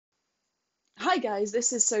Hi guys,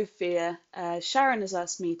 this is Sophia. Sharon has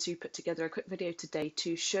asked me to put together a quick video today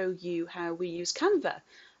to show you how we use Canva.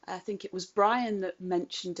 I think it was Brian that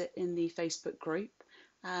mentioned it in the Facebook group,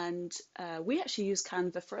 and we actually use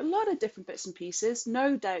Canva for a lot of different bits and pieces.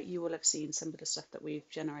 No doubt you will have seen some of the stuff that we've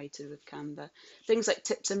generated with Canva. Things like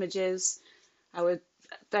tips images, our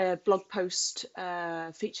blog post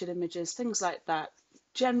featured images, things like that.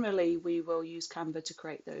 Generally, we will use Canva to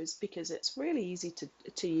create those because it's really easy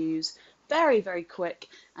to use, very quick,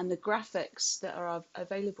 and the graphics that are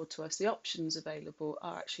available to us, the options available,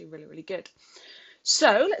 are actually really good.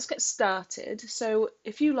 So let's get started. So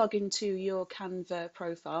if you log into your Canva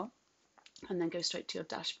profile and then go straight to your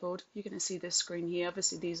dashboard, you're going to see this screen here.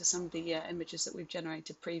 Obviously, these are some of the images that we've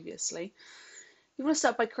generated previously. You want to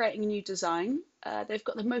start by creating a new design. They've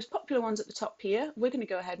got the most popular ones at the top here. We're going to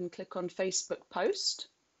go ahead and click on Facebook Post.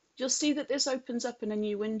 You'll see that this opens up in a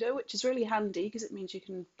new window, which is really handy because it means you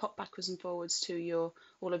can pop backwards and forwards to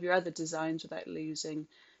all of your other designs without losing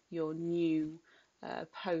your new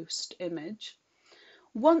post image.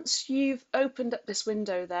 Once you've opened up this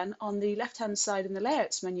window, then on the left-hand side in the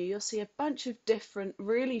Layouts menu, you'll see a bunch of different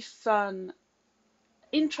really fun,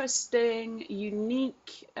 interesting,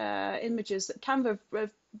 unique images that Canva,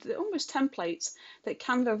 almost templates that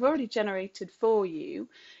Canva have already generated for you.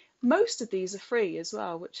 Most of these are free as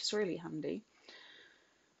well, which is really handy.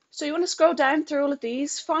 So you want to scroll down through all of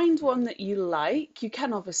these, find one that you like. You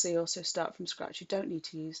can obviously also start from scratch. You don't need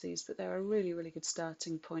to use these, but they're a really good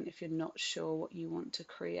starting point if you're not sure what you want to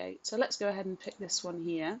create. So let's go ahead and pick this one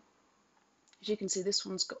here. As you can see, this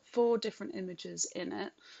one's got 4 different images in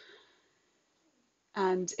it.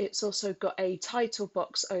 And it's also got a title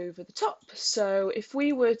box over the top. So if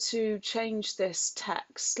we were to change this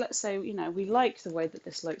text, let's say, we like the way that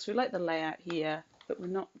this looks, we like the layout here, but we're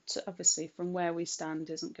not, obviously from where we stand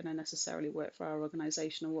isn't going to necessarily work for our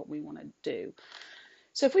organization or what we want to do.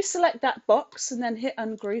 So if we select that box and then hit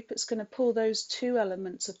ungroup, it's going to pull those 2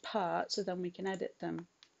 elements apart so then we can edit them.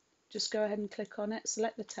 Just go ahead and click on it,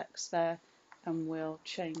 select the text there, and we'll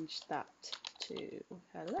change that to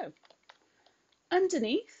hello.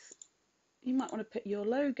 Underneath, you might want to put your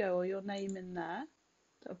logo or your name in there.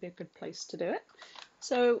 That would be a good place to do it.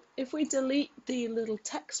 So if we delete the little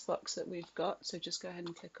text box that we've got, so just go ahead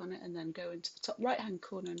and click on it and then go into the top right hand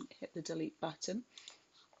corner and hit the delete button,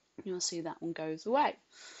 you'll see that one goes away.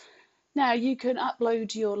 Now you can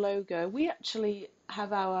upload your logo. We actually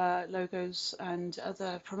have our logos and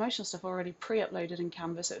other promotional stuff already pre-uploaded in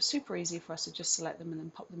Canva, so it's super easy for us to just select them and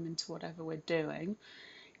then pop them into whatever we're doing.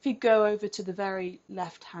 If you go over to the very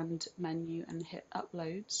left-hand menu and hit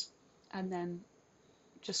Uploads, and then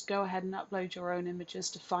just go ahead and upload your own images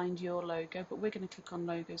to find your logo, but we're going to click on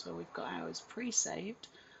Logos where we've got ours pre-saved.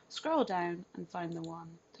 Scroll down and find the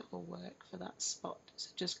one that will work for that spot. So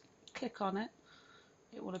just click on it.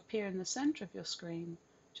 It will appear in the center of your screen.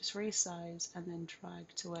 Just resize and then drag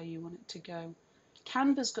to where you want it to go.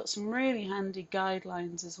 Canva's got some really handy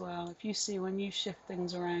guidelines as well. If you see when you shift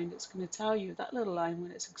things around, it's going to tell you that little line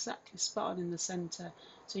when it's exactly spot on in the center,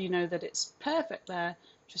 so you know that it's perfect there.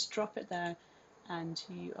 Just drop it there and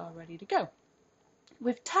you are ready to go.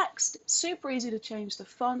 With text, it's super easy to change the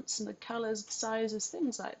fonts and the colors, the sizes,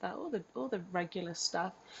 things like that, all the regular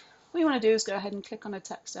stuff. What you want to do is go ahead and click on a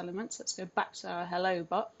text element. So let's go back to our hello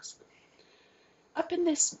box. Up in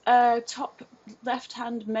this top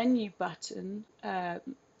left-hand menu button,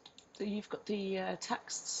 you've got the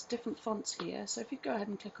texts, different fonts here. So if you go ahead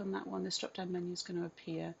and click on that one, this drop-down menu is going to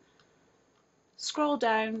appear. Scroll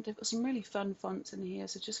down, they've got some really fun fonts in here,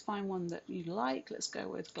 so just find one that you like. Let's go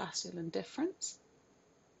with Glacial Indifference.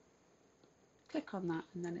 Click on that,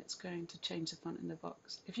 and then it's going to change the font in the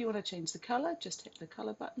box. If you want to change the color, just hit the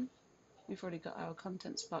color button. We've already got our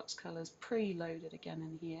contents box colors pre-loaded again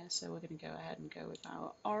in here, so we're going to go ahead and go with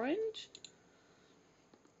our orange.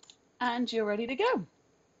 And you're ready to go.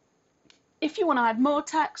 If you want to add more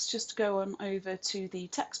text, just go on over to the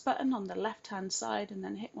text button on the left-hand side and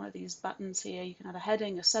then hit one of these buttons here. You can add a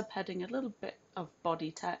heading, a subheading, a little bit of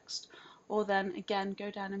body text, or then again go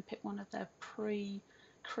down and pick one of their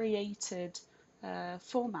pre-created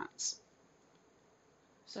formats.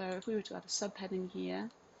 So if we were to add a subheading here,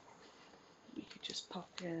 we could just pop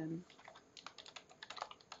in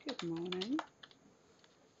good morning.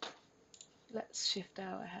 Let's shift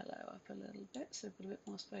our hello up a little bit, so put a bit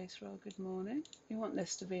more space for our good morning. We want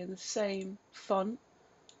this to be in the same font,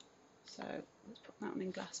 so let's put that one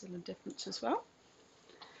in Glacial Indifference as well.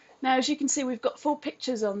 Now, as you can see, we've got 4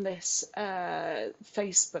 pictures on this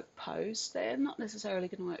Facebook post. They're not necessarily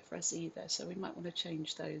going to work for us either, so we might want to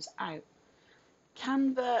change those out.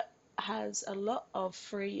 Canva has a lot of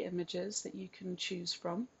free images that you can choose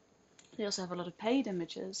from. They also have a lot of paid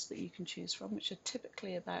images that you can choose from, which are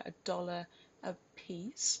typically about $1 a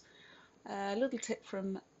piece. A little tip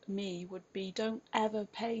from me would be don't ever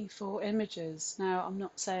pay for images. Now, I'm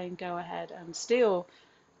not saying go ahead and steal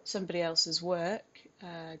somebody else's work.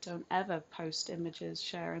 Don't ever post images,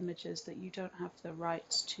 share images that you don't have the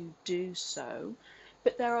rights to do so.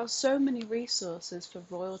 But there are so many resources for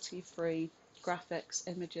royalty-free graphics,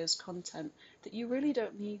 images, content that you really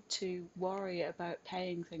don't need to worry about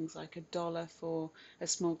paying things like $1 for a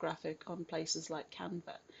small graphic on places like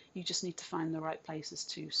Canva. You just need to find the right places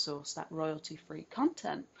to source that royalty-free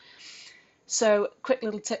content. So, quick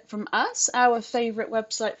little tip from us. Our favourite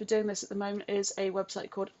website for doing this at the moment is a website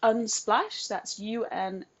called Unsplash. That's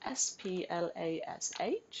Unsplash.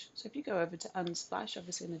 So if you go over to Unsplash,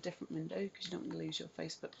 obviously in a different window because you don't want to lose your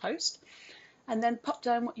Facebook post, and then pop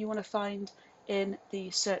down what you want to find in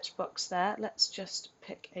the search box there. Let's just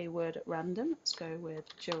pick a word at random. Let's go with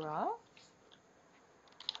giraffe.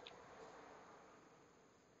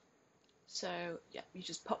 So yeah, you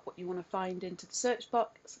just pop what you want to find into the search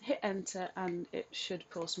box, hit enter, and it should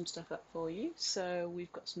pull some stuff up for you. So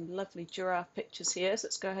we've got some lovely giraffe pictures here, so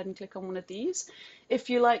let's go ahead and click on one of these. If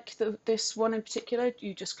you like this one in particular,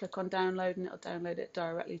 you just click on download and it'll download it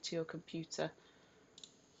directly to your computer.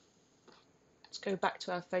 Let's go back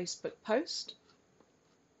to our Facebook post,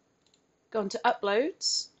 go on to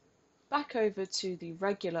uploads, back over to the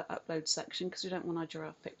regular upload section because we don't want our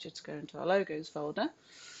giraffe picture to go into our logos folder.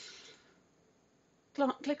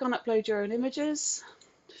 Click on upload your own images,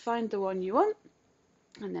 find the one you want,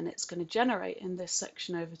 and then it's going to generate in this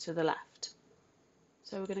section over to the left.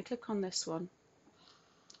 So we're going to click on this one.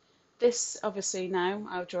 This, obviously now,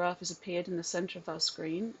 our giraffe has appeared in the center of our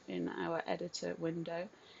screen in our editor window.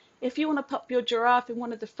 If you want to pop your giraffe in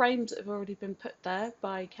one of the frames that have already been put there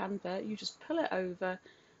by Canva, you just pull it over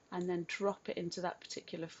and then drop it into that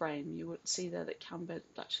particular frame. You would see there that Canva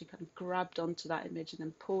actually kind of grabbed onto that image and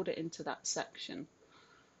then pulled it into that section.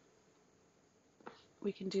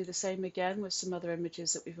 We can do the same again with some other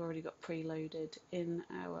images that we've already got preloaded in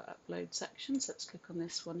our upload section. So let's click on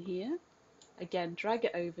this one here. Again, drag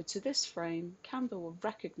it over to this frame. Canva will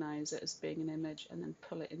recognize it as being an image and then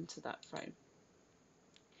pull it into that frame.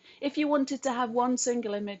 If you wanted to have one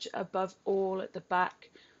single image above all at the back,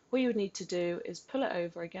 what you would need to do is pull it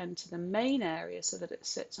over again to the main area so that it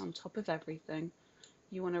sits on top of everything.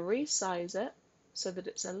 You want to resize it so that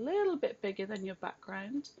it's a little bit bigger than your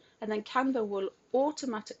background, and then Canva will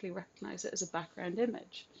automatically recognize it as a background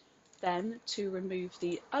image. Then to remove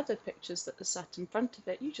the other pictures that are sat in front of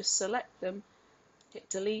it, you just select them, hit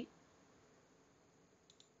delete,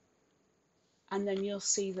 and then you'll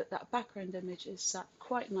see that that background image is sat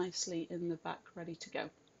quite nicely in the back, ready to go.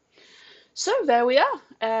 So there we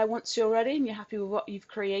are. Once you're ready and you're happy with what you've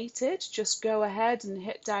created, just go ahead and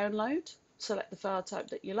hit download, select the file type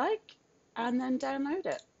that you like, and then download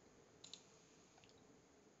it.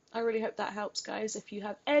 I really hope that helps, guys. If you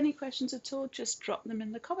have any questions at all, just drop them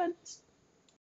in the comments.